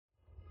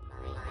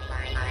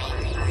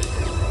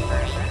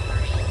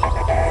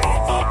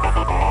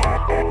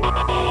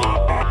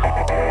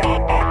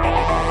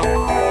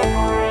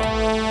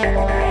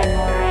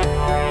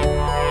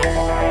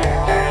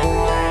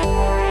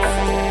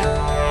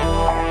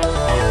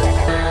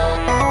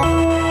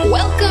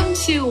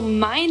to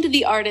Mind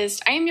the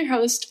Artist. I am your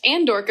host,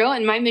 Ann Dorco,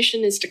 and my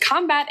mission is to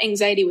combat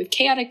anxiety with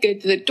chaotic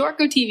good through the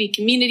Dorco TV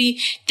community.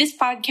 This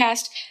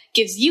podcast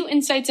gives you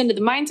insights into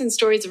the minds and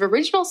stories of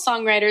original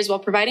songwriters while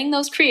providing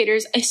those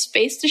creators a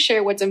space to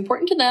share what's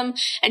important to them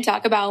and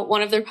talk about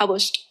one of their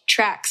published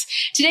tracks.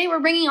 Today,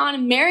 we're bringing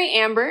on Mary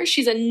Amber.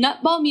 She's a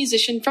nutball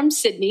musician from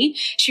Sydney.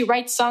 She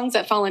writes songs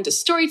that fall into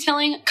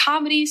storytelling,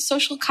 comedy,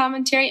 social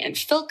commentary, and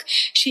filk.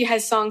 She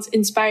has songs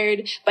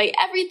inspired by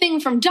everything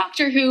from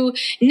Doctor Who,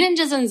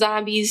 ninjas and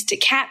zombies, to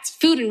cats,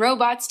 food, and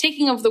robots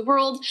taking over the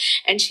world.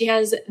 And she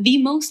has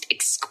the most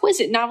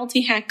exquisite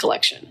novelty hat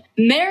collection.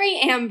 Mary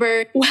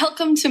Amber,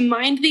 welcome to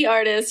Mind the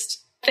Artist.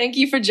 Thank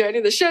you for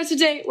joining the show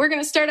today. We're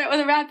going to start out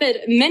with a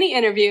rapid mini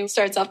interview.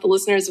 Starts off the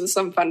listeners with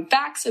some fun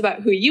facts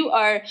about who you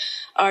are.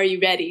 Are you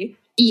ready?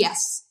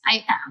 Yes,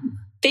 I am.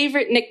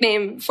 Favorite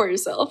nickname for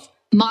yourself?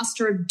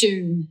 Master of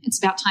Doom. It's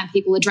about time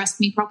people addressed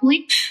me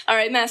properly. All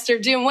right, Master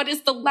of Doom, what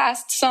is the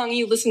last song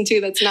you listened to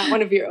that's not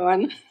one of your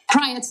own?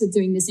 Prior to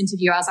doing this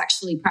interview, I was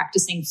actually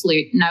practicing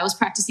flute, and I was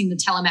practicing the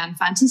Telemann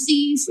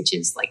Fantasies, which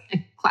is like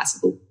a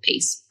classical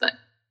piece, but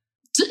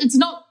it's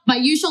not my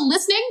usual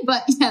listening,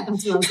 but yeah,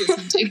 that's what I was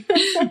listening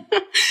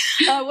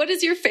to. What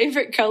is your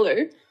favorite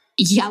color?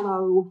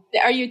 Yellow.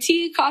 Are you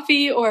tea,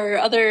 coffee, or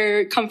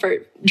other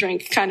comfort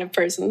drink kind of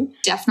person?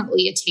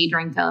 Definitely a tea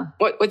drinker.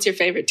 What's your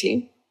favorite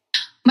tea?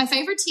 My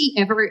favorite tea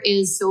ever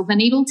is silver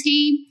needle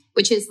tea,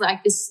 which is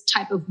like this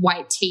type of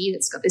white tea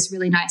that's got this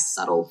really nice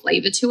subtle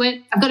flavor to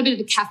it. I've got a bit of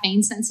a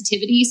caffeine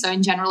sensitivity, so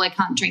in general I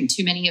can't drink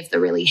too many of the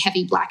really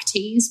heavy black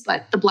teas,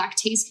 but the black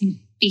teas can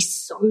be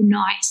so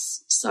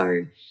nice.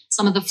 So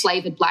some of the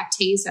flavored black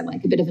teas are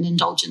like a bit of an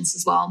indulgence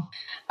as well.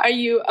 Are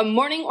you a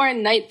morning or a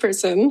night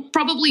person?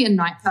 Probably a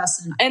night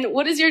person. And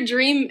what is your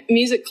dream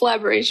music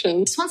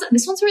collaboration? This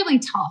one's really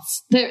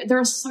tough. There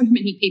are so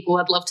many people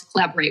I'd love to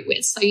collaborate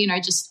with. So,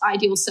 just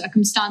ideal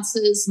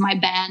circumstances. My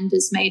band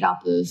is made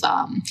up of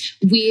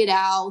Weird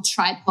Al,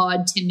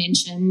 Tripod, Tim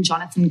Minchin,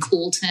 Jonathan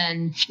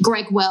Coulton.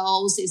 Greg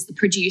Wells is the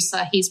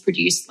producer. He's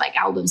produced like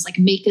albums like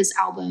Mika's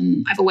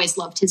album. I've always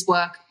loved his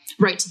work.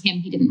 Wrote to him.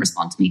 He didn't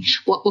respond to me.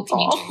 What can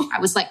you do? I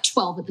was like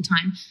 12 at the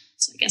time,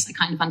 so I guess I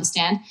kind of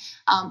understand.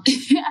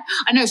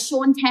 I know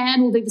Sean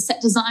Pan will do the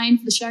set design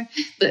for the show.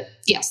 But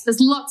yes, there's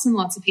lots and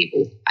lots of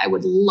people I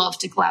would love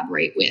to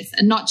collaborate with,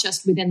 and not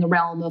just within the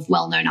realm of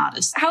well-known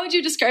artists. How would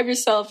you describe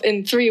yourself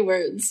in 3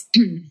 words?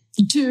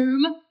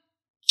 Doom,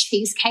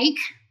 cheesecake,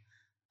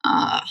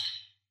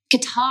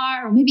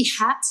 guitar, or maybe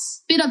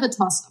hats. Bit of a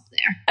toss-up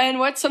there. And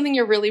what's something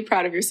you're really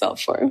proud of yourself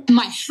for?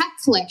 My hat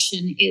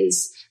collection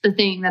is the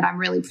thing that I'm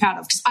really proud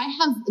of, because I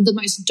have the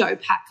most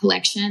dope hat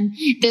collection.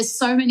 There's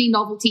so many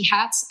novelty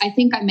hats. I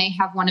think I may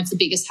have one of the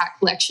biggest hat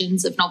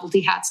collections of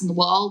novelty hats in the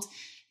world,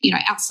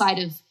 outside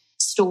of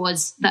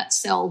stores that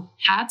sell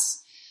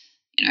hats,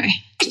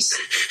 just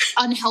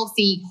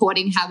unhealthy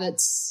hoarding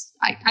habits.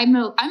 I'm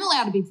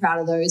allowed to be proud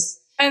of those.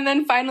 And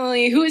then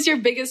finally, who is your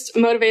biggest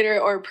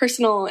motivator or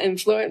personal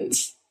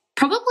influence?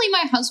 Probably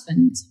my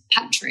husband,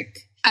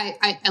 Patrick.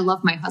 I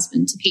love my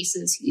husband to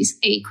pieces. He's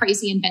a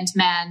crazy inventor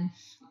man,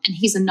 and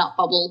he's a nut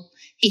bubble.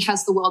 He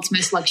has the world's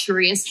most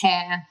luxurious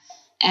hair,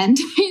 and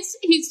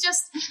he's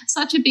just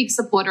such a big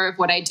supporter of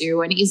what I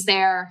do. And he's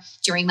there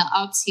during the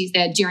ups, he's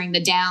there during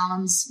the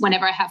downs.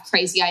 Whenever I have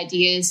crazy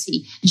ideas,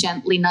 he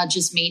gently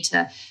nudges me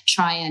to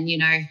try and,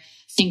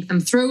 think them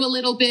through a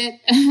little bit,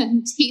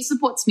 and he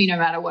supports me no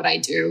matter what I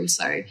do.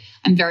 So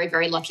I'm very,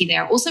 very lucky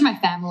there. Also, my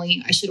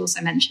family, I should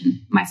also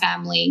mention my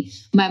family.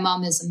 My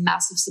mom is a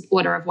massive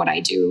supporter of what I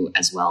do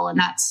as well, and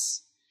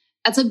that's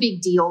a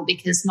big deal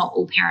because not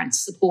all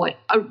parents support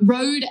a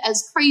road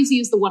as crazy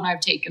as the one I've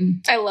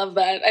taken. I love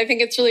that. I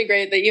think it's really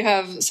great that you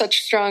have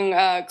such strong,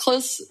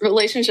 close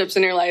relationships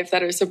in your life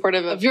that are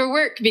supportive of your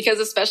work,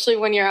 because especially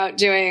when you're out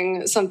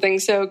doing something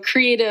so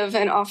creative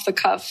and off the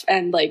cuff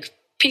and like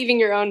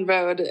paving your own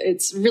road,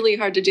 it's really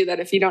hard to do that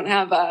if you don't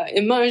have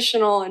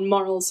emotional and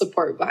moral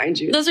support behind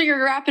you. Those are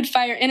your rapid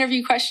fire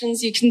interview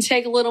questions. You can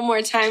take a little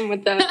more time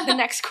with the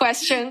next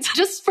questions.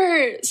 Just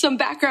for some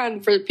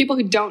background for people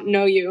who don't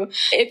know you,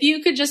 if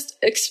you could just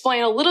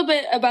explain a little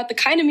bit about the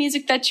kind of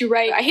music that you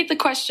write. I hate the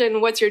question,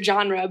 what's your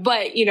genre?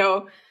 But,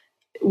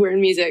 we're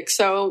in music.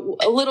 So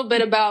a little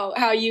bit about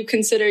how you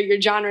consider your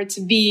genre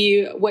to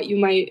be, what you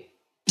might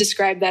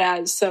describe that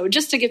as. So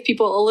just to give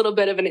people a little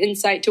bit of an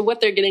insight to what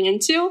they're getting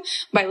into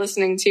by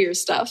listening to your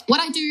stuff. What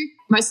I do,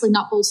 mostly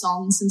nutball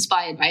songs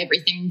inspired by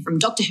everything from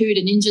Doctor Who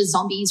to ninjas,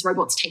 zombies,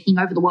 robots taking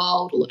over the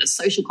world, a lot of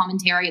social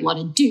commentary, a lot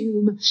of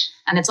doom,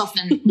 and it's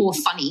often more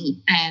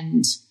funny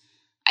and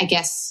I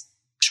guess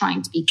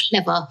trying to be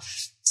clever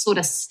sort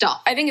of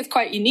stuff. I think it's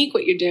quite unique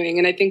what you're doing,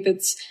 and I think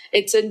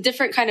it's a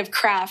different kind of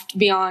craft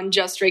beyond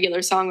just regular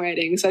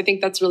songwriting. So I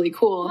think that's really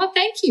cool. Oh,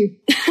 thank you.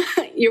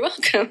 You're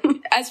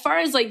welcome. As far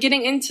as like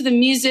getting into the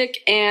music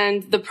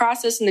and the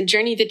process and the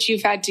journey that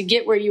you've had to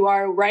get where you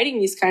are writing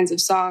these kinds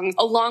of songs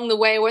along the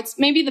way, what's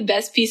maybe the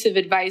best piece of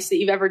advice that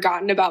you've ever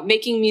gotten about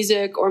making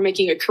music or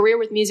making a career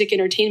with music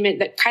entertainment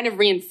that kind of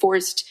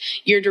reinforced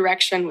your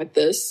direction with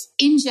this?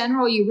 In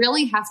general, you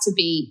really have to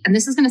be, and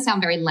this is going to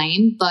sound very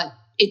lame, but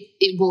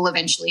it will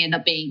eventually end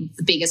up being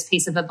the biggest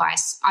piece of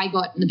advice I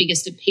got and the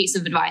biggest piece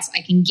of advice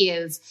I can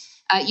give.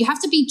 You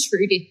have to be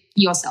true to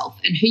yourself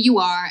and who you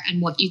are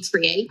and what you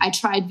create. I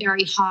tried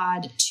very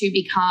hard to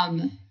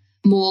become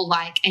more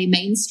like a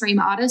mainstream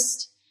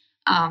artist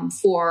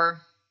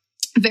for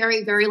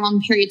very, very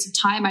long periods of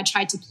time. I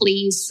tried to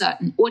please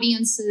certain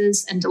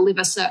audiences and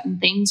deliver certain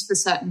things for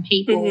certain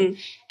people. Mm-hmm.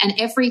 And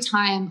every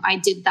time I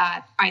did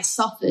that, I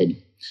suffered.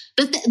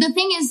 The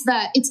thing is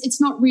that it's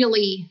not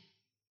really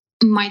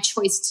my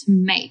choice to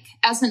make.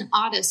 As an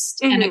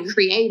artist and a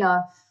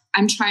creator,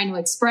 I'm trying to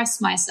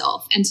express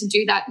myself, and to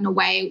do that in a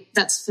way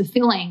that's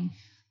fulfilling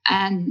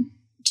and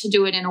to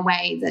do it in a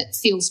way that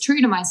feels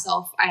true to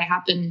myself, I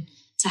happen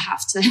to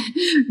have to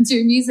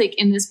do music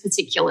in this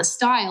particular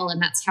style,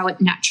 and that's how it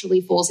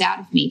naturally falls out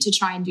of me. To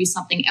try and do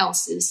something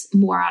else is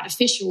more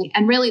artificial,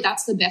 and really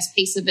that's the best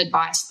piece of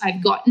advice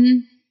I've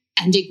gotten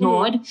and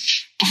ignored.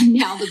 And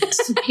now the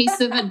best piece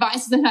of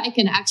advice that I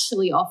can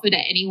actually offer to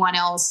anyone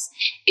else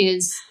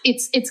is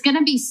it's going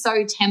to be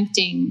so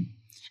tempting,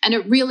 and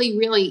it really,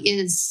 really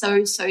is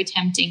so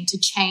tempting to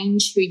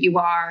change who you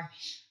are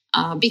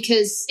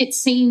because it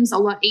seems a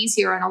lot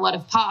easier on a lot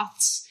of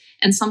paths.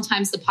 And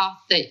sometimes the path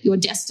that you're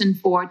destined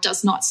for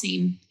does not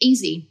seem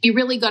easy. You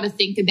really got to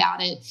think about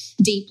it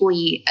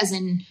deeply, as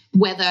in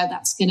whether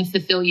that's going to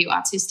fulfill you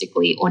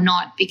artistically or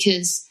not.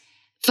 Because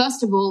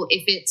first of all,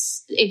 if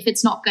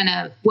it's not going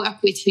to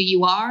work with who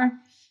you are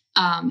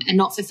and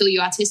not fulfill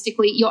you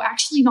artistically, you're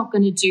actually not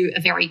going to do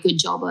a very good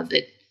job of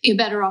it. You're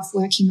better off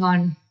working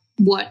on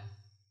what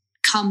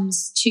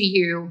comes to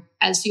you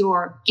as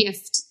your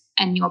gift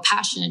and your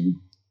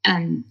passion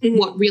and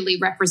what really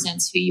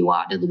represents who you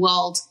are to the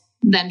world,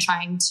 than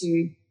trying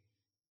to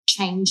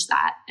change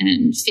that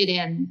and fit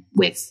in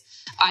with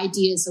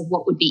ideas of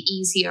what would be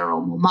easier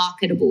or more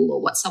marketable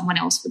or what someone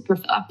else would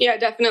prefer. Yeah,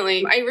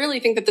 definitely. I really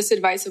think that this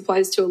advice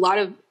applies to a lot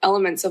of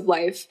elements of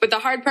life. But the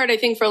hard part, I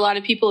think, for a lot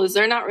of people is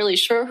they're not really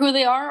sure who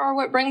they are or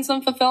what brings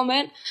them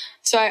fulfillment.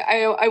 So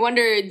I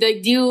wonder,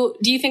 like, do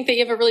you think that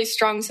you have a really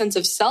strong sense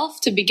of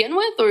self to begin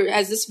with? Or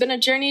has this been a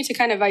journey to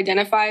kind of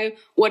identify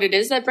what it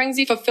is that brings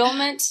you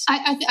fulfillment?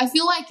 I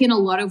feel like in a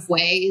lot of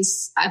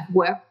ways I've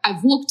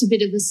walked a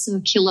bit of a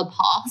circular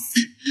path.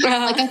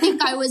 Like, I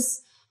think I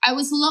was a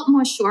lot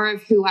more sure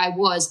of who I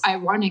was,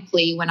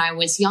 ironically, when I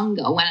was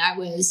younger. When I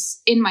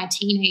was in my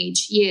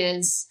teenage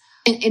years,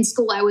 in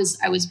school, I was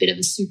a bit of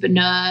a super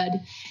nerd,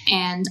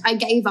 and I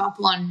gave up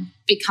on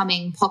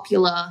becoming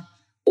popular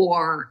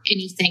or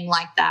anything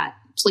like that,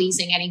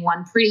 pleasing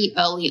anyone pretty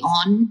early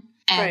on.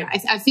 And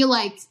right. I feel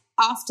like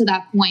after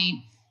that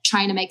point,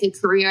 trying to make a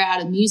career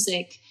out of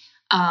music,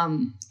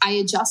 I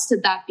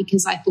adjusted that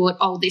because I thought,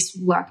 oh, this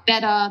would work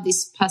better.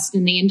 This person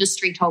in the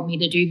industry told me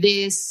to do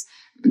this.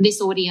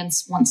 This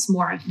audience wants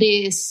more of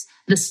this.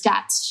 The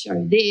stats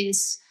show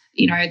this.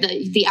 You know,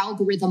 the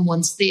algorithm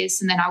wants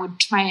this. And then I would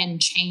try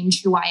and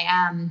change who I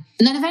am.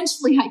 And then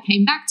eventually I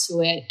came back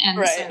to it. And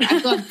right. So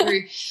I've gone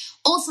through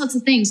all sorts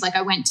of things. Like,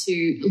 I went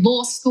to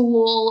law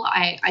school.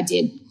 I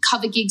did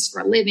cover gigs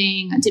for a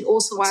living. I did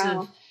all sorts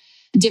of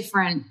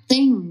different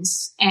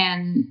things.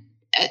 And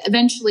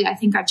eventually I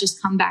think I've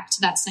just come back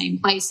to that same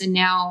place. And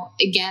now,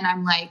 again,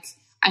 I'm like,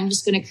 I'm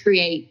just going to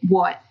create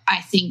what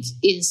I think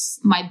is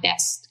my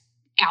best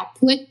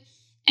output,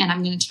 and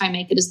I'm going to try and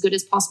make it as good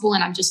as possible.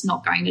 And I'm just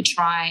not going to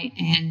try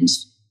and,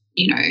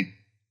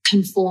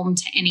 conform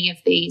to any of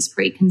these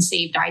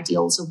preconceived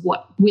ideals of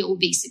what will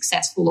be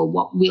successful or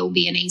what will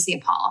be an easier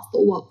path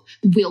or what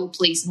will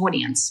please an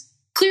audience.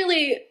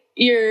 Clearly,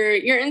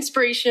 your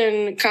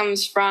inspiration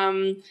comes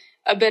from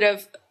a bit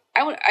of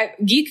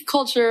geek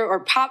culture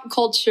or pop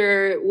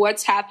culture,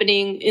 what's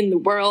happening in the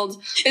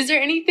world. Is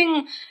there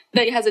anything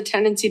that has a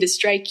tendency to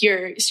strike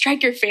your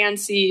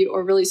fancy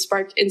or really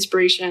spark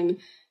inspiration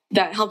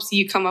that helps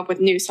you come up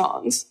with new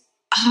songs?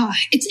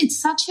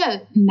 It's such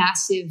a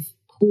massive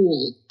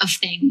pool of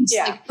things.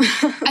 Yeah.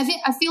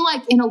 I feel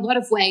like in a lot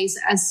of ways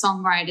as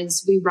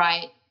songwriters, we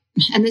write,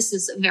 and this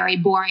is a very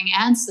boring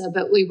answer,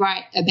 but we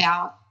write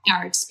about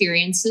our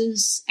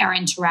experiences, our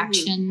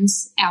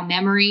interactions, our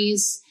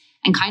memories,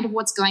 and kind of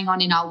what's going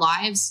on in our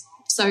lives.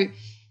 So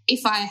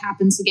if I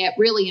happen to get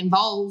really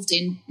involved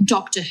in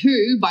Doctor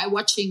Who by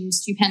watching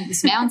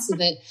stupendous amounts of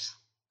it,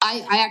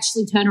 I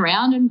actually turn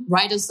around and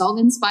write a song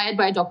inspired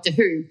by Doctor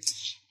Who.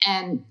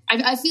 And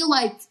I feel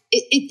like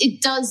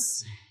it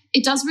does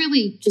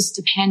really just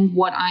depend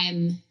what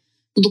I'm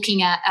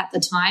looking at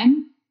the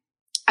time.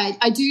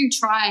 I do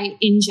try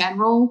in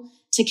general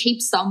to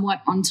keep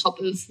somewhat on top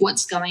of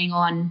what's going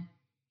on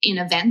in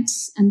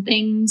events and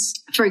things.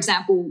 For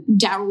example,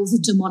 Daryl the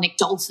Demonic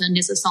Dolphin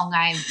is a song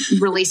I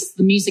released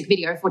the music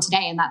video for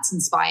today, and that's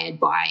inspired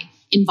by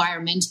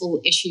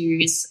environmental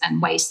issues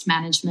and waste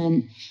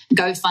management.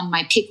 Go Fund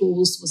My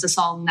Pickles was a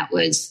song that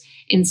was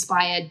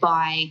inspired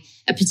by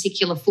a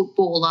particular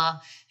footballer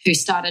who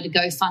started a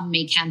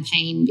GoFundMe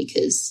campaign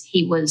because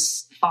he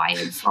was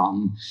fired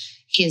from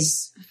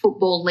his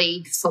football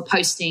league for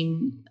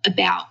posting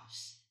about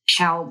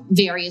how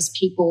various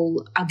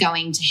people are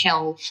going to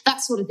hell,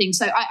 that sort of thing.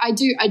 So I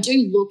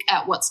do look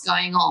at what's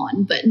going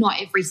on, but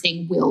not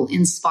everything will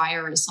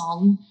inspire a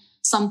song.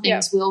 Some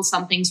things will,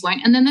 some things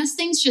won't. And then there's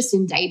things just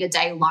in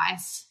day-to-day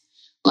life.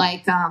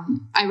 Like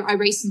I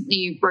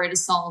recently wrote a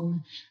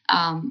song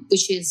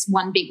which is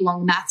one big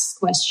long maths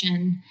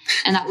question,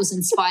 and that was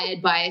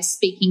inspired by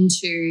speaking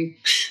to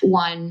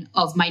one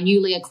of my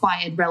newly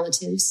acquired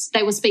relatives.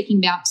 They were speaking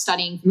about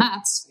studying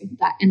maths.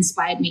 That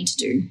inspired me to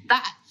do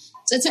that.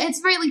 So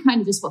it's really kind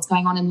of just what's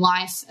going on in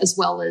life as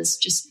well as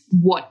just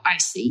what I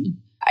see.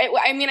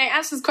 I mean, I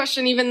asked this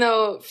question even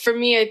though for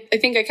me, I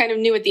think I kind of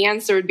knew what the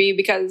answer would be,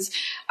 because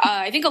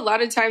I think a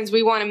lot of times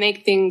we want to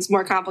make things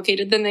more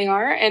complicated than they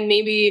are. And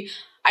maybe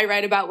I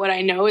write about what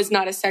I know is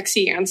not a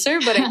sexy answer,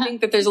 but I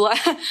think that there's a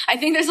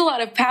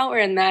lot of power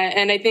in that.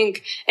 And I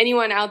think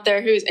anyone out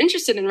there who's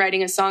interested in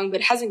writing a song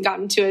but hasn't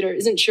gotten to it or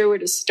isn't sure where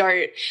to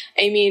start,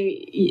 I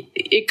mean,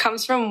 it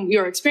comes from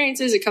your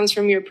experiences, it comes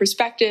from your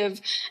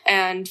perspective.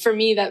 And for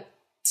me, that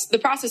the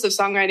process of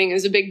songwriting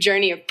is a big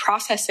journey of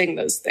processing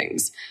those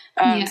things.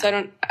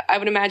 So I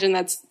would imagine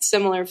that's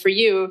similar for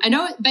you. I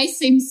know it may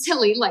seem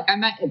silly, like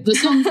the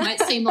songs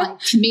might seem like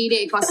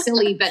comedic or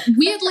silly, but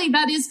weirdly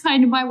that is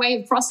kind of my way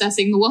of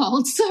processing the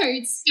world. So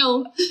it's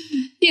still,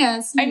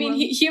 I mean,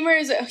 humor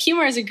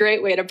is a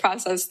great way to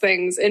process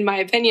things, in my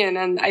opinion.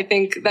 And I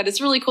think that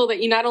it's really cool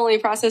that you not only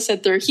process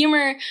it through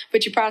humor,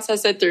 but you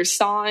process it through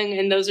song.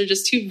 And those are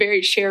just two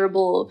very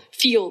shareable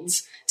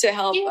fields to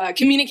help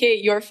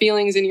communicate your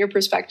feelings and your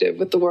perspective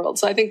with the world.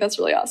 So I think that's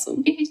really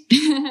awesome.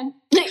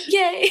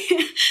 Yay.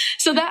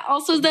 So that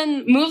also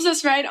then moves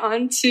us right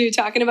on to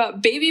talking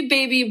about Baby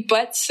Baby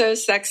But So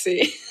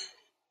Sexy,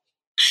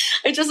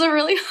 which is a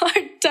really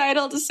hard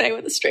title to say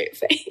with a straight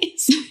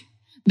face.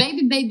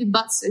 Baby Baby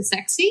But So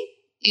Sexy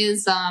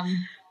is,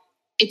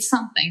 it's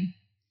something.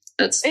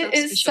 That's it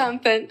is sure.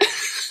 Something.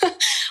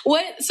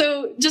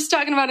 So just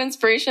talking about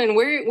inspiration,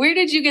 where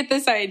did you get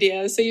this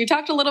idea? So you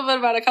talked a little bit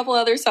about a couple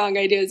other song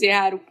ideas you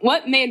had.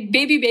 What made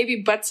Baby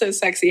Baby But So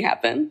Sexy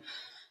happen?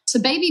 So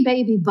Baby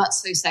Baby But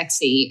So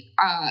Sexy,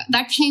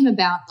 that came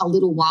about a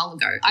little while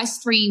ago. I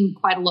stream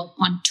quite a lot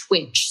on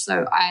Twitch,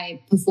 so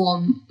I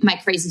perform my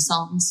crazy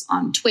songs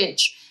on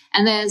Twitch.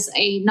 And there's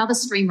another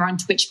streamer on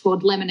Twitch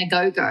called Lemon A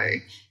Go Go,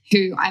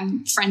 who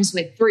I'm friends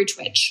with through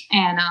Twitch.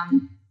 And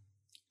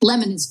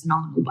Lemon is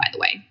phenomenal, by the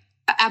way.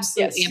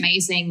 Absolutely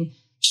amazing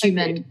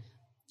human,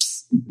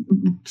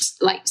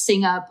 like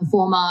singer,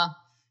 performer,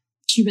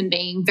 human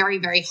being, very,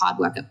 very hard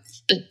worker.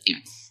 But,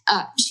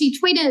 she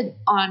tweeted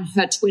on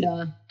her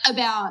Twitter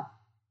about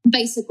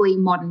basically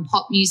modern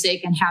pop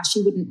music and how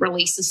she wouldn't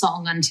release a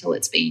song until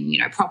it's been,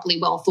 properly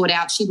well thought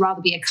out. She'd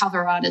rather be a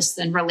cover artist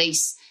than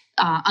release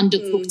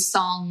undercooked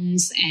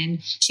songs.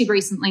 And she'd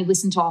recently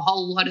listened to a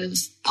whole lot of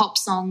pop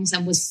songs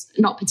and was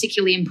not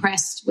particularly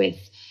impressed with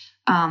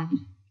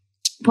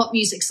pop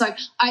music. So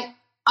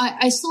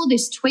I saw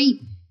this tweet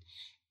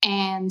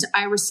and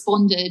I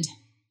responded,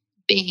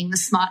 being the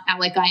smart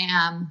aleck I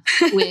am,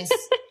 with...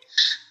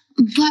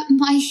 But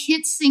my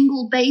hit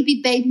single, Baby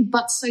Baby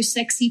But So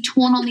Sexy,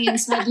 torn on the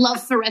inside,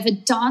 love forever,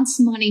 dance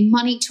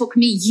money took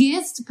me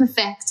years to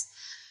perfect.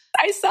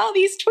 I saw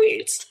these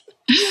tweets.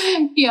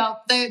 Yeah,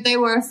 they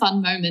were a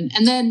fun moment.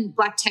 And then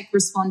Black Tech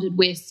responded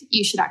with,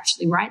 you should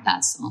actually write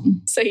that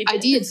song. So you did. I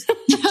did.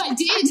 I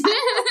did.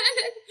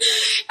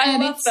 I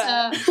love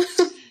that.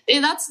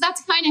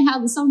 That's kind of how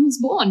the song was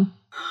born.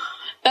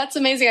 That's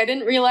amazing. I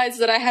didn't realize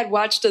that I had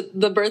watched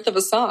the birth of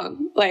a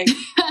song. Like,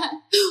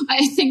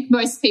 I think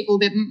most people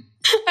didn't.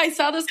 I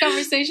saw this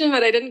conversation,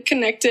 but I didn't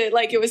connect it.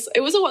 Like it was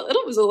a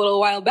little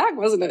while back,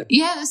 wasn't it?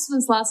 Yeah, this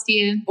was last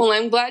year. Well,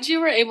 I'm glad you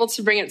were able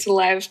to bring it to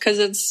life because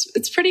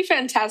it's pretty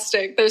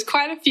fantastic. There's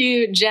quite a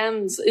few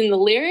gems in the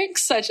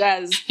lyrics, such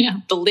as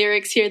the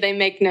lyrics here, they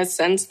make no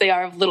sense. They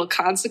are of little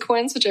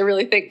consequence, which I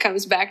really think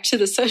comes back to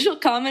the social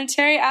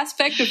commentary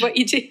aspect of what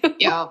you do.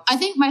 Yeah, I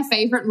think my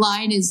favorite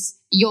line is,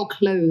 you're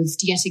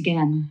clothed yet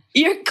again.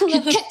 You're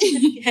clothed yet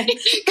again.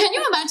 Can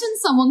you imagine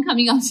someone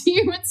coming up to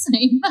you and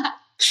saying that?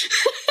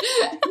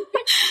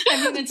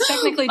 I mean, it's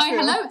technically true.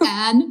 Hello,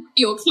 Anne.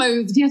 You're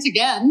clothed yet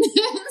again.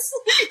 It's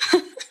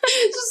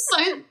just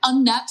so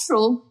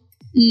unnatural.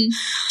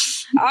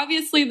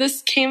 Obviously,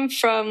 this came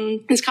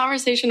from this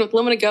conversation with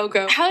Lemon A Go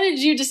Go. How did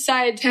you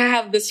decide to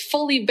have this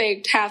fully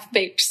baked,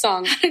 half-baked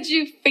song? How did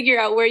you figure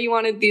out where you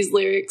wanted these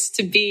lyrics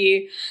to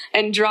be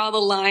and draw the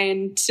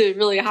line to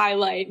really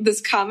highlight this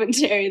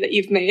commentary that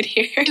you've made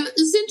here? It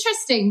was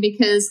interesting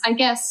because I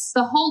guess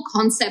the whole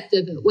concept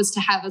of it was to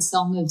have a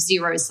song of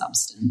zero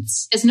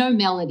substance. There's no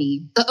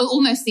melody.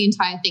 Almost the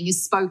entire thing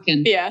is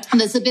spoken. Yeah.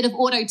 And there's a bit of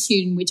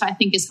auto-tune, which I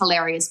think is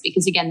hilarious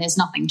because, again, there's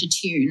nothing to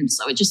tune.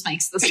 So it just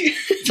makes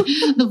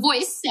the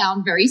voice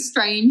sound very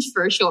strange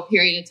for a short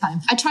period of time.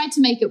 I tried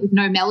to make it with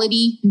no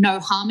melody, no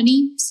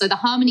harmony. So the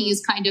harmony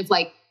is kind of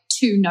like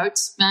two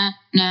notes. Nah,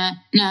 nah,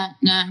 nah,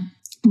 nah.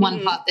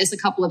 One part, there's a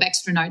couple of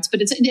extra notes, but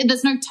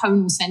there's no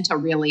tonal center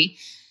really.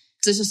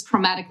 It's just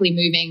chromatically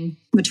moving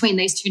between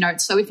these two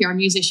notes. So if you're a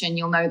musician,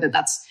 you'll know that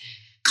that's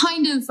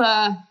kind of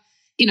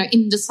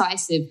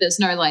indecisive. There's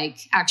no like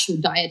actual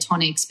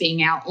diatonics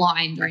being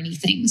outlined or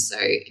anything. So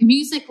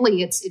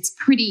musically, it's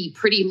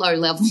pretty low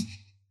level.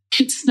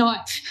 It's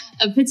not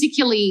a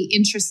particularly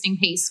interesting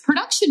piece.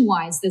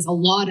 Production-wise, there's a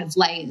lot of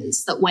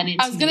layers that went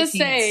into. I was going to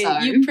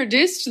say, you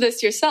produced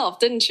this yourself,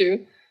 didn't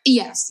you?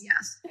 Yes.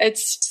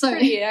 It's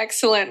pretty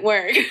excellent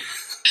work.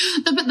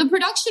 The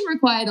production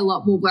required a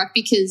lot more work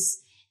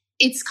because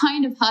it's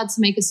kind of hard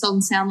to make a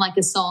song sound like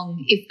a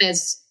song if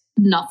there's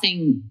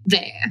nothing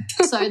there.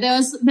 So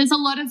there's a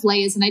lot of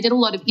layers, and I did a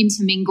lot of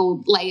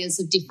intermingled layers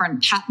of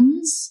different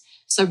patterns,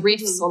 so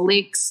riffs or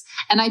licks.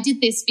 And I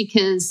did this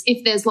because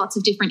if there's lots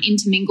of different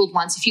intermingled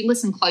ones, if you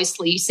listen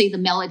closely, you see the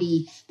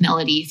melody,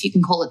 if you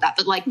can call it that,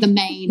 but like the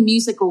main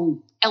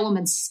musical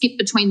elements skip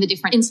between the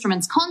different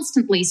instruments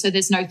constantly, so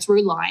there's no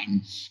through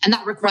line. And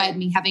that required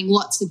me having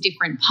lots of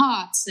different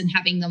parts and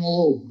having them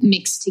all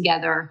mixed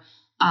together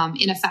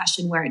in a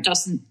fashion where it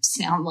doesn't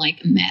sound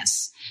like a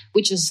mess,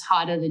 which is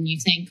harder than you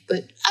think. But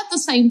at the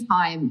same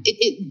time,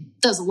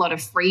 it does a lot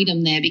of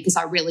freedom there because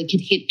I really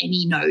could hit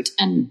any note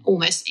and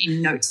almost any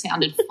note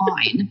sounded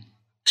fine.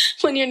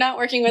 When you're not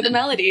working with a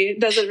melody,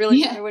 it doesn't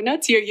really matter what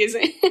notes you're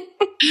using.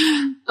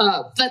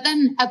 But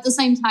then at the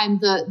same time,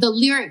 the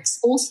lyrics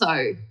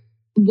also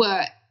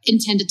were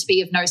intended to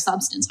be of no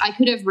substance. I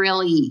could have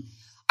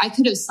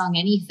sung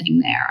anything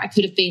there. I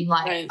could have been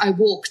like, I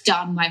walk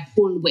down my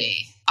hallway,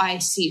 I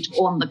sit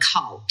on the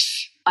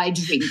couch, I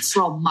drink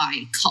from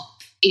my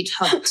cup, it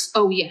hurts,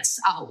 oh yes,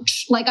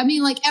 ouch.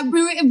 It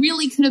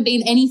really could have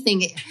been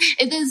anything.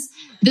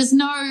 There's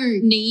no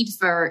need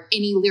for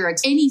any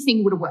lyrics.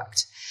 Anything would have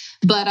worked.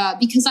 But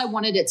because I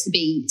wanted it to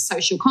be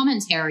social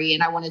commentary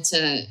and I wanted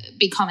to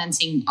be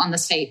commenting on the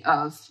state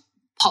of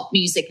pop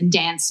music and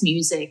dance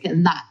music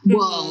and that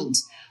world,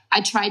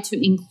 I tried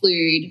to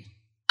include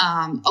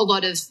a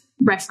lot of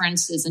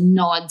references and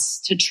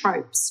nods to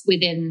tropes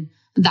within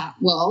that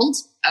world.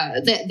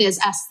 There's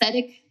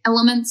aesthetic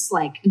elements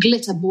like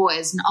glitter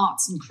boys and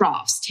arts and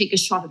crafts, take a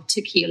shot of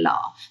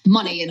tequila,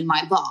 money in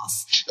my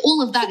bath.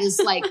 All of that is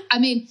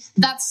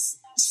that's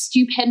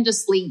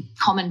stupendously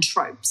common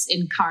tropes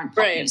in current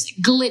pop music.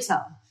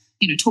 Glitter,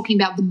 talking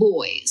about the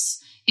boys.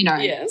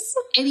 Yes.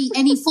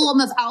 any form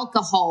of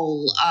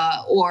alcohol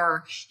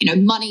or,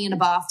 money in a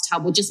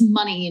bathtub or just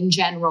money in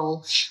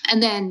general.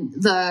 And then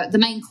the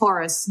main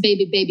chorus,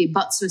 baby, baby,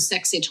 butt so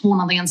sexy,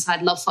 torn on the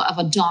inside, love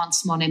forever,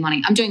 dance, money,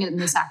 money. I'm doing it in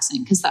this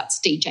accent because that's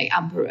DJ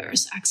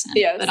Emperor's accent.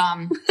 Yes. But,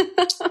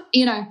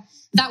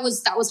 that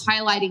was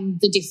highlighting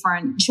the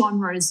different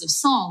genres of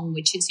song,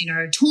 which is,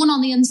 torn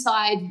on the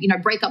inside,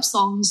 breakup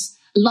songs,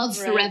 love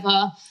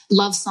forever,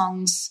 love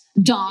songs,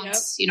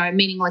 dance,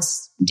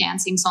 meaningless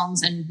dancing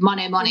songs, and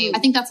money, money. I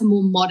think that's a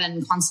more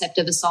modern concept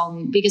of a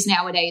song because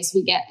nowadays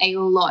we get a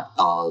lot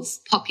of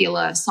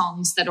popular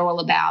songs that are all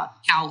about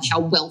how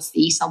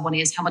wealthy someone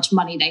is, how much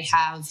money they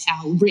have,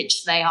 how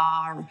rich they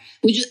are.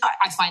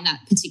 I find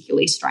that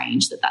particularly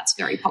strange that that's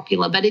very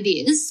popular, but it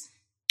is.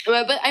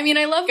 But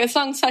I love a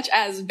song such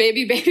as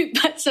Baby, Baby,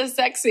 Butt So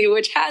Sexy,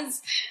 which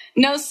has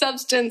no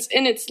substance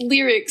in its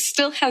lyrics,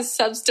 still has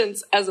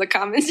substance as a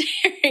commentary.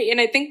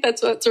 And I think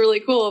that's what's really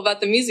cool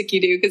about the music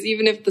you do, because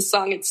even if the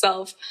song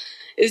itself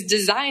is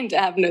designed to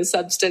have no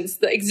substance,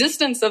 the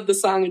existence of the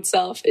song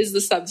itself is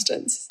the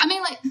substance.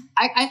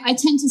 I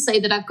tend to say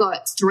that I've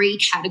got 3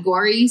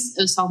 categories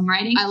of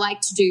songwriting. I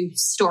like to do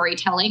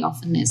storytelling.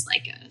 Often there's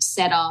like a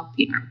setup,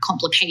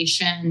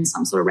 complication,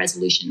 some sort of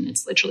resolution.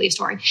 It's literally a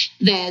story.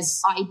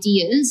 There's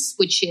ideas,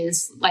 which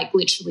is like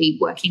literally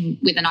working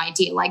with an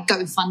idea, like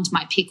Go Fund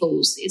My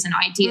Pickles is an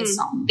idea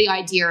song. The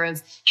idea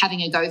of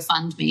having a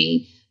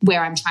GoFundMe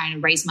where I'm trying to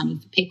raise money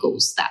for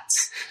pickles.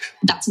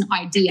 That's an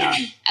idea.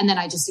 And then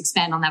I just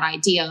expand on that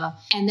idea.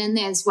 And then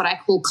there's what I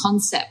call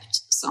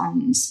concept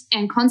songs.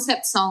 And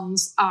concept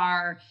songs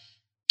are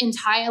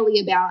entirely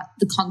about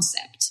the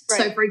concept.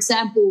 Right. So, for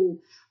example,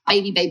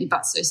 Baby, Baby,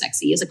 Butt So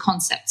Sexy is a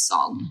concept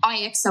song.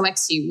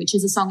 IXOXU, which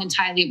is a song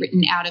entirely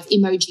written out of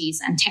emojis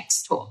and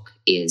text talk,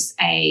 is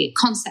a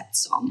concept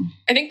song.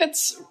 I think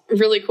that's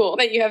really cool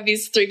that you have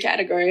these 3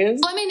 categories.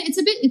 Well, it's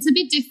a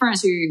bit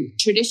different to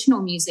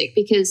traditional music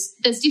because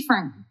there's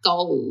different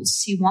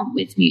goals you want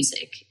with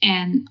music.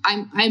 And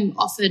I'm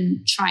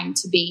often trying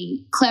to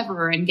be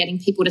clever and getting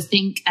people to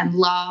think and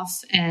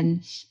laugh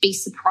and be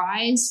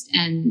surprised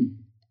and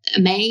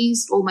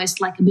amazed,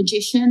 almost like a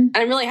magician.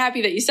 I'm really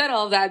happy that you said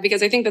all of that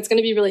because I think that's going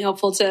to be really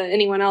helpful to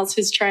anyone else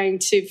who's trying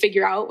to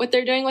figure out what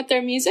they're doing with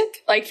their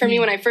music. Like for me,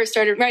 when I first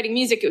started writing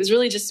music, it was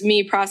really just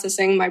me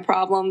processing my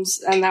problems,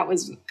 and that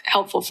was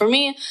helpful for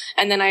me.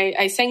 And then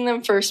I sang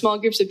them for small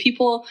groups of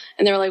people,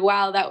 and they were like,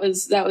 wow, that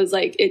was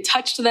like, it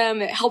touched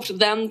them. It helped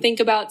them think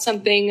about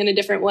something in a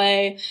different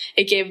way.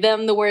 It gave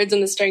them the words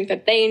and the strength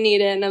that they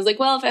needed. And I was like,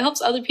 well, if it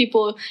helps other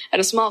people at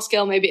a small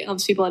scale, maybe it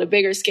helps people at a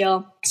bigger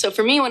scale. So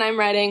for me, when I'm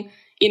writing,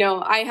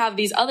 I have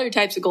these other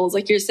types of goals.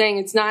 Like you're saying,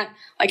 it's not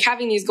like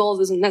having these goals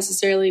isn't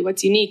necessarily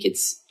what's unique.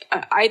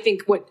 I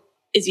think what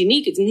is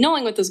unique is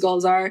knowing what those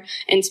goals are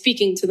and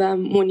speaking to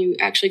them when you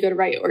actually go to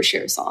write or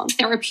share a song.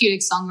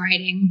 Therapeutic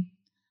songwriting.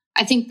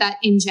 I think that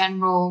in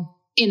general,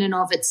 in and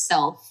of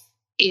itself,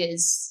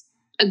 is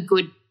a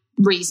good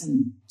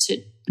reason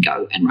to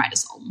go and write a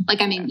song.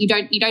 Like, I mean, you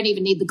don't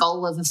even need the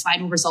goal of a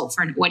final result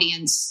for an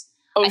audience.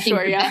 Oh, I think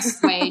sure,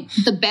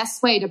 the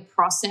best way to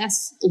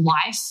process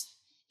life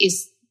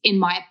is, in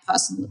my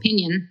personal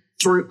opinion,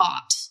 through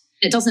art.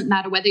 It doesn't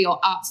matter whether your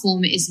art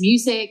form is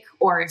music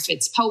or if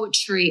it's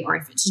poetry or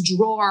if it's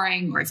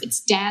drawing or if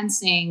it's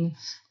dancing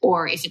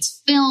or if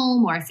it's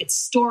film or if it's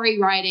story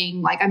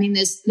writing. Like, I mean,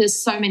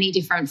 there's so many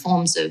different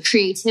forms of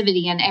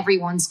creativity and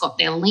everyone's got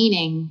their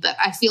leaning, but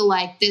I feel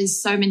like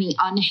there's so many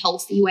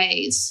unhealthy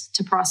ways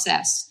to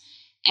process.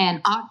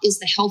 And art is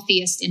the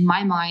healthiest in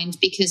my mind,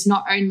 because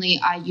not only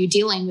are you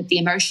dealing with the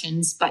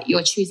emotions, but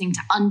you're choosing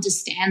to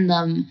understand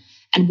them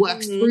and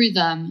work through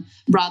them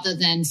rather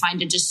than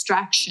find a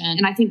distraction.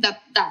 And I think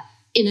that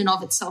in and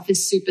of itself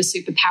is super,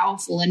 super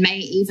powerful and may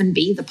even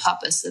be the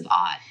purpose of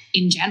art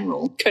in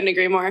general. Couldn't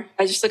agree more.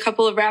 Just a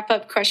couple of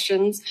wrap-up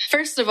questions.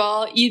 First of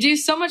all, you do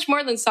so much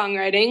more than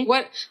songwriting.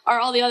 What are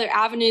all the other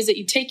avenues that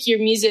you take your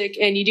music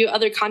and you do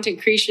other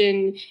content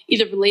creation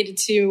either related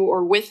to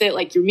or with it,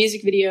 like your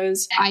music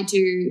videos? I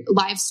do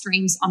live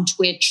streams on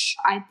Twitch.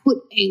 I put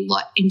a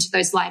lot into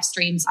those live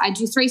streams. I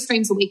do 3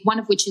 streams a week, one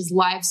of which is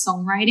live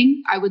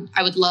songwriting. I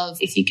would love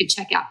if you could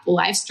check out the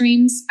live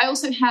streams. I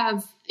also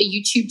have a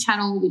YouTube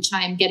channel, which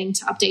I am getting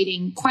to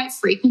updating quite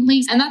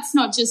frequently. And that's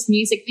not just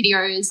music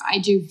videos. I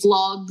do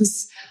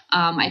vlogs.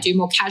 I do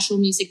more casual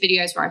music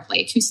videos where I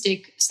play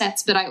acoustic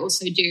sets, but I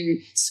also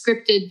do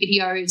scripted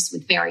videos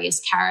with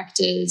various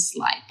characters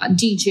like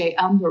DJ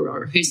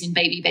Umberer, who's in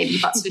Baby Baby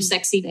But So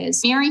Sexy.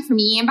 There's Mary from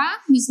Yamba,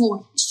 who's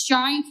more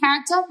shy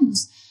character,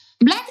 who's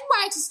black and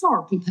white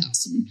historical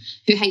person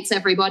who hates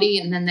everybody.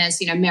 And then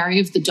there's, Mary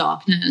of the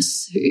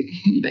Darkness,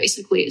 who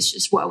basically is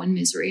just woe and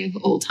misery of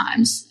all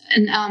times.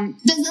 And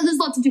there's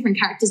lots of different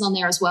characters on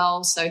there as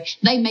well. So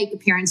they make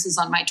appearances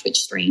on my Twitch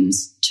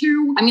streams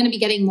too. I'm going to be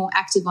getting more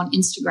active on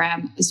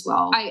Instagram as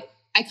well.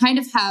 I kind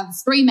of have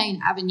 3 main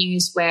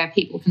avenues where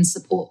people can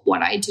support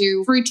what I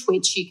do. Through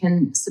Twitch, you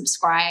can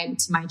subscribe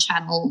to my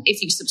channel.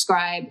 If you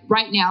subscribe,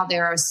 right now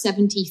there are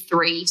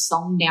 73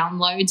 song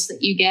downloads that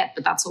you get,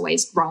 but that's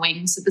always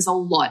growing. So there's a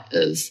lot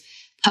of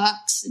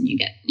perks, and you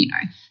get,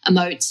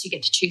 emotes. You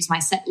get to choose my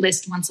set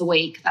list once a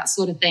week, that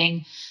sort of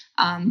thing.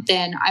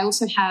 Then I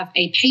also have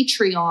a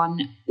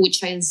Patreon,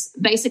 which is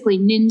basically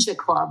Ninja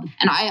Club.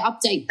 And I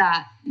update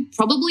that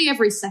probably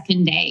every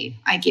second day.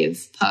 I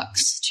give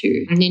perks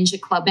to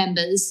Ninja Club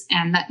members.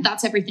 And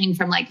that's everything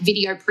from like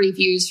video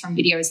previews from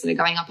videos that are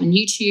going up on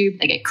YouTube.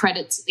 They get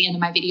credits at the end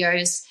of my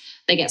videos.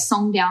 They get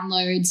song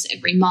downloads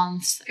every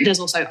month. There's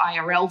also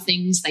IRL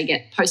things. They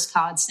get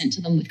postcards sent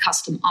to them with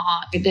custom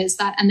art. There's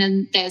that. And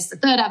then there's the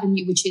third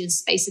avenue, which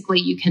is basically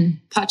you can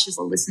purchase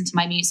or listen to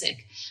my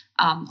music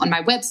on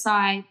my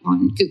website,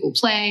 on Google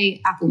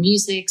Play, Apple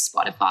Music,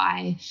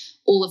 Spotify,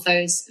 all of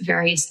those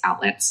various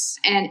outlets.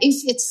 And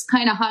if it's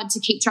kind of hard to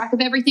keep track of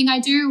everything I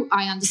do,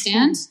 I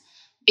understand.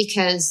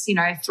 Because,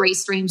 3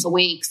 streams a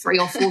week, 3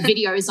 or 4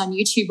 videos on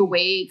YouTube a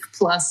week,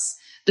 plus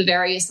the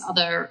various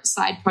other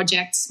side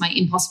projects, my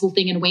Impossible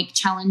Thing in a Week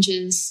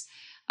challenges,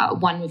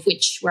 one of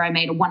which where I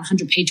made a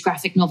 100-page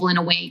graphic novel in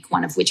a week,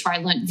 one of which where I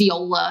learned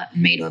viola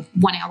and made a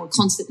 1-hour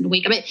concert in a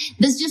week. I mean,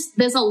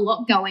 there's a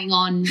lot going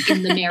on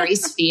in the Mary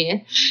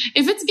sphere.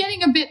 If it's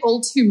getting a bit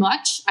all too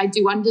much, I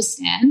do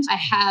understand. I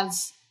have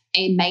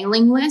a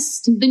mailing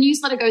list. The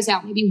newsletter goes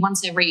out maybe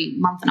once every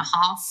month and a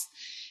half.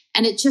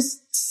 And it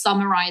just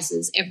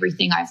summarizes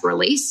everything I've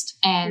released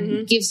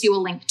and gives you a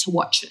link to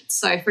watch it.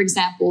 So, for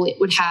example, it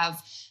would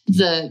have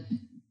the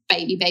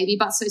Baby Baby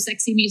But So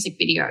Sexy music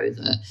video,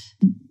 the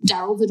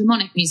Daryl the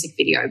Demonic music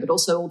video, but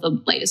also all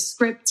the latest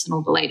scripts and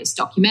all the latest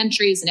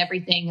documentaries and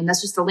everything. And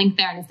there's just a link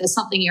there. And if there's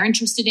something you're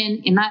interested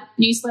in that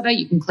newsletter,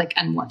 you can click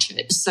and watch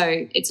it.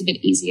 So it's a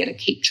bit easier to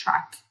keep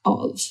track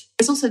of.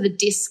 There's also the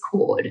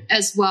Discord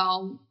as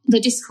well. The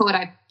Discord,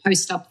 I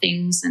post up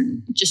things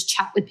and just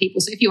chat with people.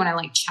 So if you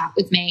want to chat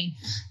with me,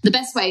 the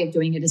best way of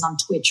doing it is on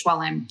Twitch while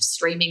I'm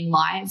streaming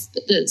live.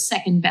 But the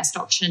second best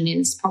option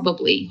is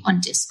probably on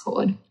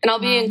Discord. And I'll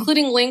be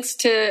including links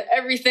to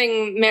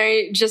everything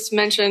Mary just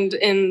mentioned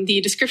in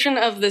the description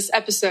of this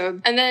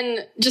episode. And then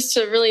just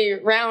to really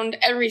round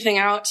everything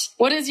out,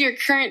 what is your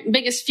current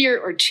biggest fear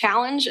or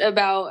challenge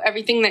about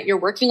everything that you're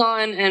working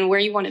on and where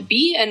you want to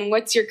be? And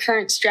what's your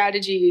current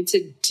strategy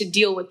to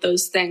deal with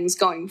those things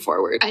going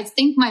forward? I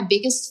think my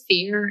biggest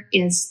fear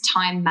is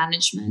time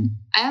management.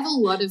 I have a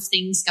lot of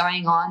things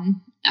going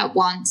on at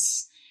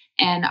once,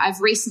 and I've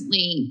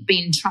recently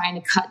been trying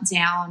to cut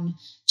down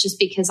just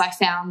because I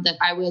found that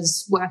I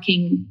was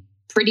working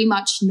pretty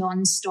much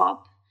nonstop.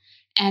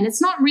 And it's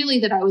not really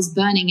that I was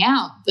burning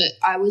out, but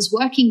I was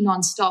working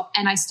nonstop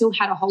and I still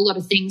had a whole lot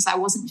of things I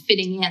wasn't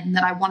fitting in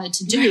that I wanted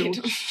to do. Right.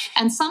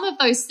 And some of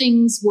those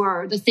things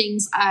were the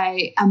things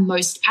I am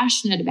most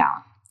passionate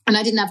about. And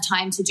I didn't have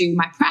time to do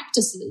my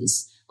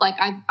practices.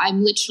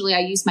 I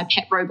use my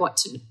pet robot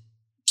to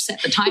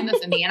set the timer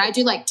for me. And I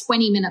do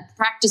 20-minute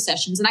practice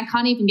sessions. And I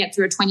can't even get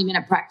through a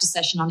 20-minute practice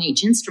session on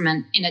each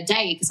instrument in a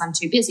day because I'm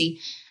too busy.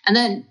 And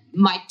then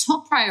my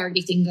top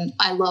priority thing that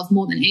I love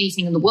more than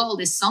anything in the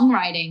world is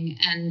songwriting.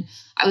 And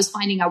I was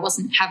finding I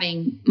wasn't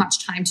having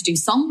much time to do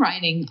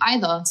songwriting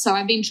either. So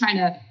I've been trying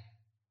to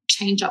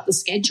change up the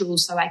schedule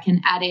so I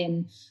can add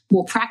in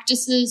more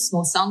practices,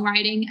 more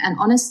songwriting, and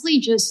honestly,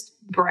 just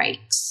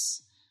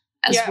breaks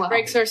as well.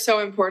 Breaks are so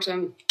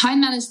important.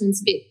 Time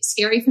management's a bit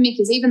scary for me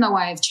because even though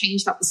I've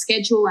changed up the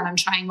schedule and I'm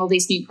trying all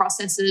these new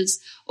processes,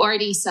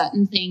 already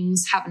certain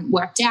things haven't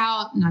worked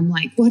out and I'm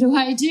like, what do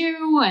I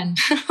do? And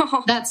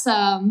that's,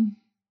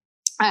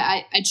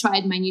 I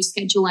tried my new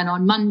schedule, and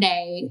on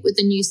Monday with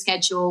the new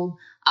schedule,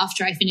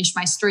 after I finished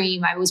my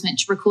stream, I was meant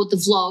to record the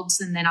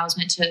vlogs and then I was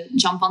meant to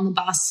jump on the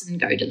bus and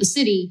go to the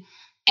city.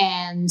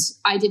 And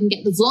I didn't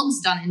get the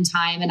vlogs done in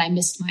time and I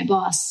missed my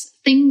bus.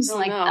 Things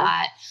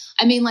that.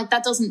 I mean, like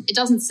it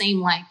doesn't seem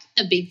like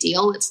a big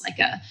deal. It's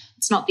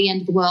not the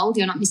end of the world.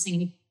 You're not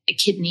missing a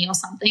kidney or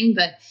something.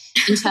 But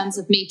in terms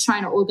of me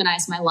trying to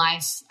organize my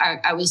life,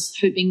 I was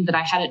hoping that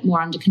I had it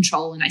more under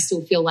control, and I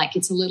still feel like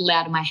it's a little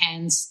out of my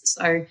hands.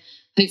 So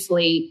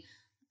hopefully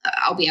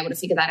I'll be able to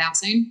figure that out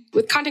soon.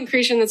 With content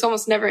creation, it's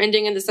almost never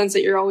ending in the sense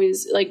that you're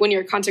always like, when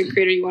you're a content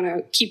creator, you want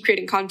to keep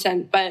creating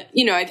content. But,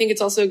 I think it's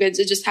also good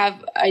to just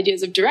have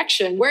ideas of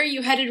direction. Where are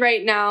you headed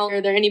right now?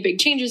 Are there any big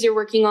changes you're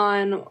working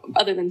on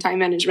other than time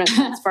management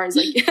as far as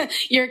like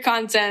your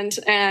content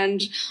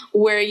and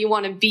where you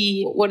want to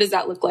be? What does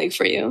that look like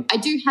for you? I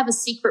do have a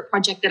secret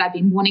project that I've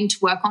been wanting to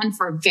work on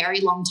for a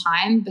very long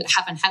time, but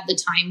haven't had the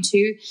time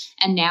to.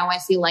 And now I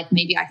feel like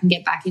maybe I can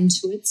get back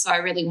into it. So I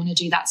really want to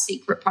do that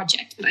secret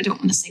project, but I don't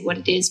want to say what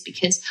it is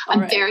because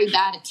I'm very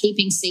bad at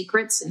keeping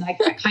secrets, and I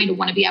kind of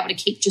want to be able to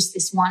keep just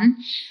this one.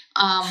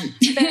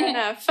 Fair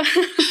enough.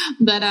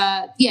 But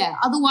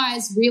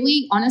otherwise,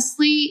 really,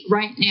 honestly,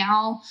 right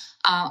now,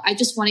 I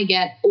just want to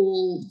get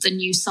all the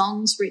new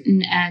songs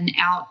written and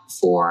out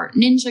for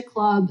Ninja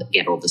Club,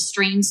 get all the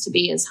streams to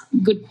be as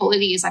good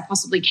quality as I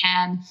possibly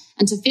can,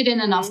 and to fit in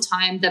enough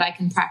time that I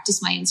can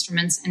practice my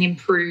instruments and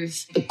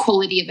improve the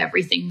quality of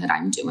everything that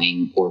I'm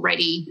doing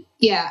already.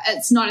 Yeah,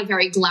 it's not a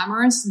very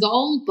glamorous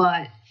goal,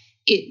 but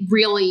it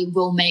really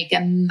will make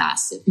a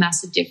massive,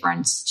 massive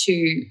difference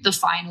to the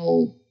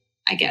final,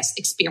 I guess,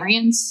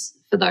 experience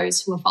for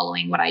those who are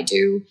following what I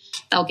do.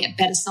 They'll get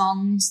better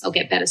songs, they'll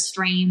get better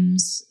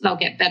streams, they'll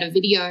get better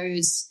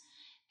videos,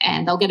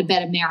 and they'll get a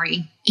better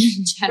Mary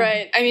in general.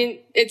 Right. I mean,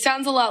 it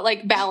sounds a lot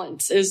like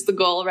balance is the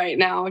goal right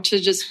now, to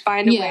just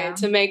find a way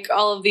to make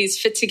all of these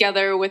fit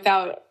together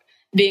without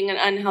being an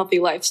unhealthy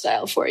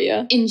lifestyle for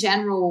you. In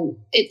general,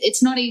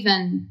 it's not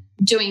even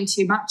doing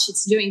too much.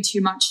 It's doing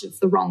too much of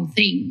the wrong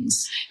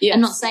things. Yes,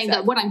 I'm not saying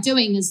that what I'm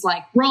doing is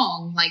like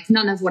wrong. Like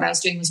none of what I was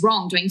doing was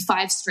wrong. Doing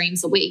 5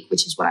 streams a week,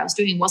 which is what I was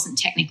doing, wasn't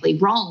technically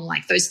wrong.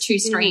 Like those 2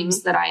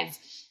 streams that I've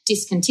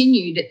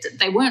discontinued,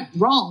 they weren't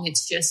wrong.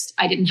 It's just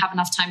I didn't have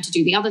enough time to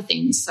do the other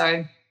things. So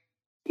I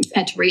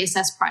had to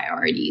reassess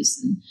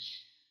priorities and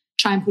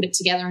try and put it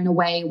together in a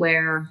way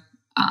where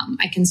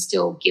I can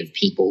still give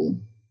people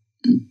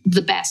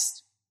the best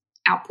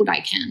output I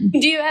can.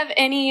 Do you have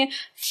any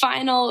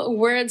final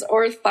words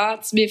or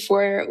thoughts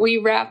before we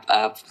wrap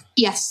up?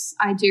 Yes,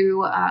 I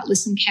do.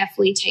 Listen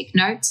carefully, take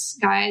notes,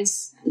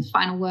 guys. The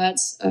final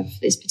words of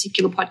this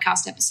particular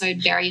podcast episode,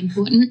 very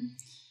important.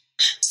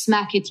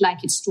 Smack it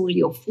like it stole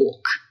your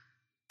fork.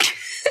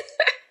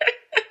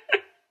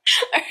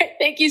 All right.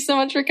 Thank you so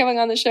much for coming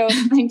on the show.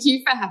 Thank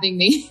you for having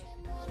me.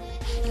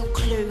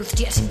 Clothed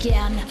yet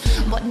again,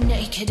 but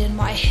naked in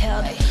my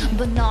head,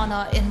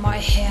 banana in my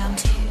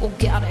hand,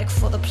 organic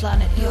for the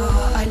planet, yeah.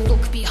 I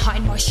look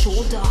behind my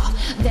shoulder,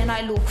 then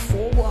I look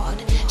forward,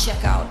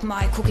 check out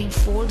my cooking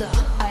folder,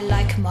 I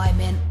like my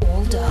men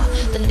older,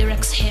 the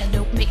lyrics here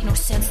don't make no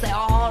sense, they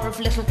are of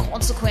little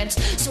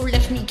consequence, so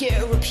let me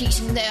go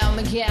repeating them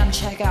again,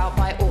 check out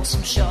my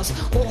awesome shows,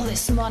 all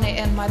this money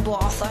in my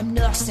bath, I'm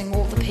nursing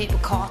all the paper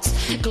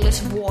cuts,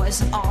 glitter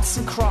boys and arts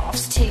and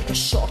crafts, take a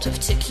shot of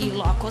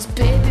tequila, cause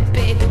baby,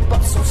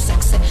 but so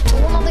sexy.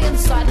 Torn on the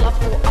inside, love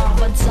for our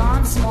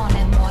dance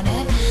morning.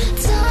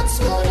 Dance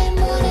morning.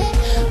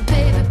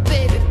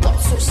 Baby, but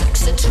so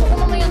sexy. Torn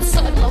on the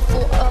inside, love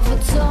for our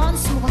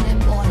dance morning.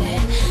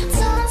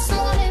 Dance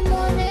morning.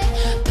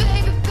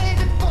 Baby,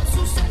 but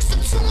so sexy.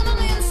 Torn on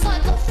the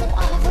inside, love for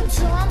our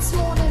dance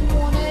morning.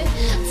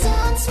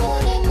 Dance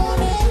morning.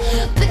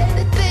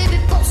 Baby,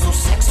 but so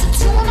sexy.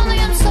 Torn on the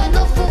inside,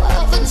 love for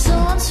our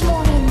dance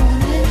morning.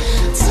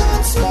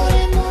 Dance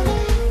morning.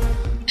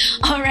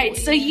 All right,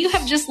 so you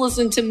have just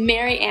listened to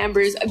Mary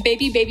Amber's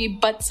Baby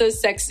But So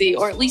Sexy,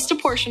 or at least a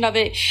portion of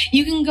it.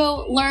 You can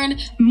go learn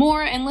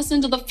more and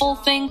listen to the full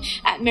thing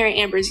at Mary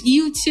Amber's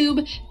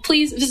YouTube.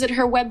 Please visit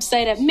her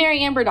website at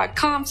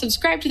maryamber.com.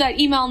 Subscribe to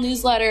that email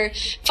newsletter.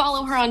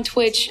 Follow her on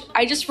Twitch.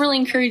 I just really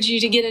encourage you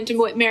to get into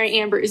what Mary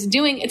Amber is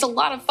doing. It's a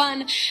lot of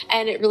fun,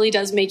 and it really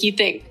does make you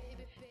think.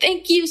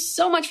 Thank you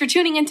so much for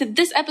tuning into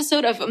this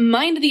episode of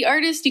Mind the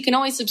Artist. You can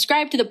always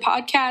subscribe to the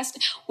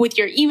podcast with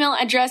your email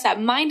address at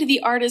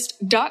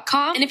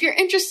mindtheartist.com. And if you're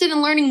interested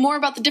in learning more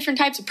about the different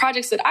types of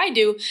projects that I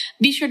do,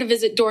 be sure to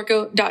visit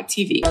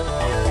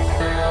dorko.tv.